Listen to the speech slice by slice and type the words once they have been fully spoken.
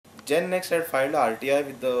Gennext had filed a RTI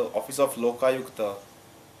with the Office of Lokayukta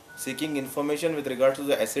seeking information with regards to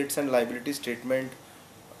the assets and liability statement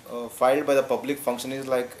filed by the public functionaries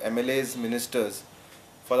like MLAs, ministers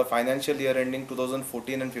for the financial year ending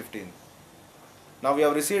 2014 and 15. Now we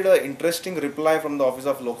have received an interesting reply from the Office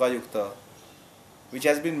of Lokayukta, which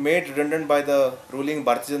has been made redundant by the ruling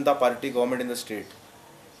Bharatiya Janata Party government in the state.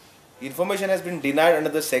 Information has been denied under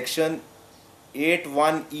the section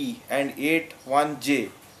 81E and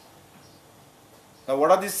 81J. Now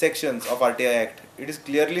what are these sections of RTI Act? It is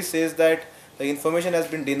clearly says that the information has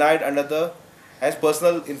been denied under the as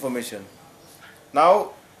personal information.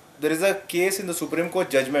 Now there is a case in the Supreme Court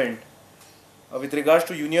judgment with regards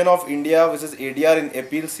to Union of India versus ADR in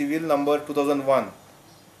Appeal Civil number 2001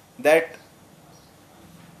 that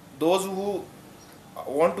those who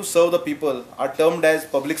want to serve the people are termed as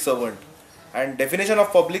public servant, and definition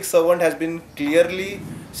of public servant has been clearly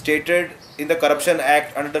stated in the Corruption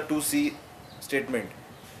Act under the 2C statement.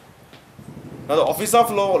 Now the Office of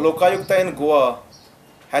Lokayukta in Goa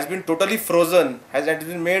has been totally frozen, has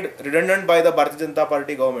been made redundant by the Bharatiya Janata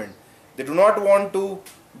Party government. They do not want to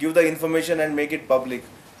give the information and make it public.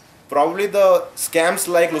 Probably the scams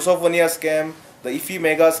like Lusophonia scam, the IFI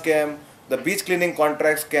mega scam, the beach cleaning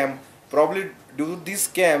contract scam, probably due to these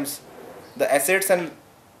scams, the assets and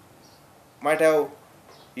might have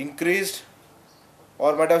increased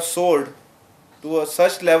or might have sold to a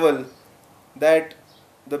such level that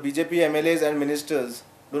the BJP MLAs and ministers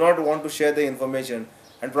do not want to share the information,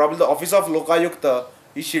 and probably the Office of Lokayukta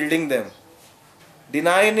is shielding them,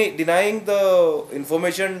 denying the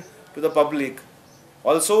information to the public,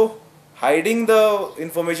 also hiding the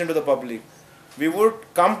information to the public. We would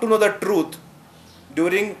come to know the truth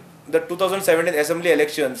during the 2017 assembly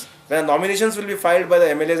elections when nominations will be filed by the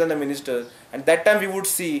MLAs and the ministers, and that time we would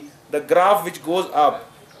see the graph which goes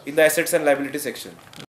up in the assets and liability section.